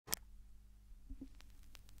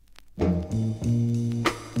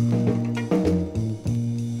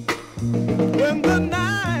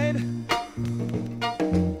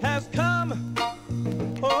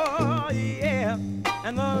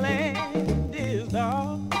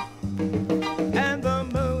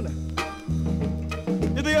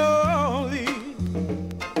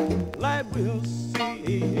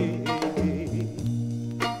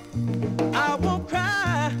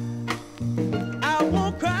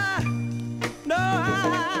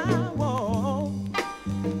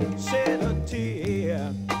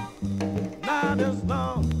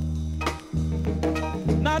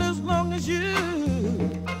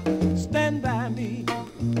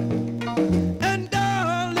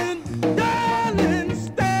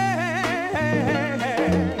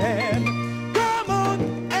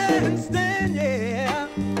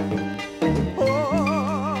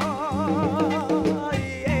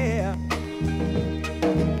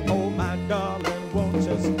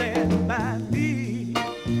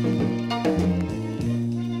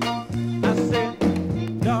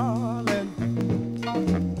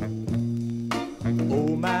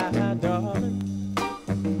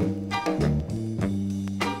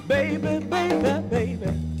baby, baby,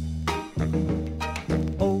 baby.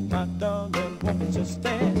 Oh, my darling, won't you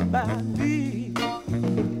stand by me?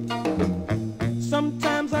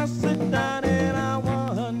 Sometimes I sit down and I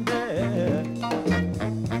wonder.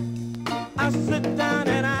 I sit down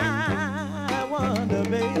and I wonder,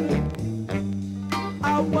 baby.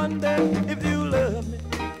 I wonder if you love me.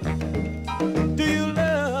 Do you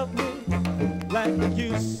love me like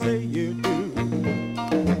you say you do?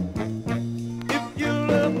 If you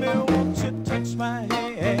love me, won't you touch my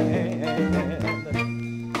hand?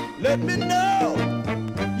 Let me know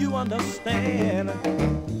you understand.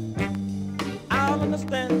 I'll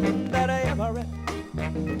understand that everything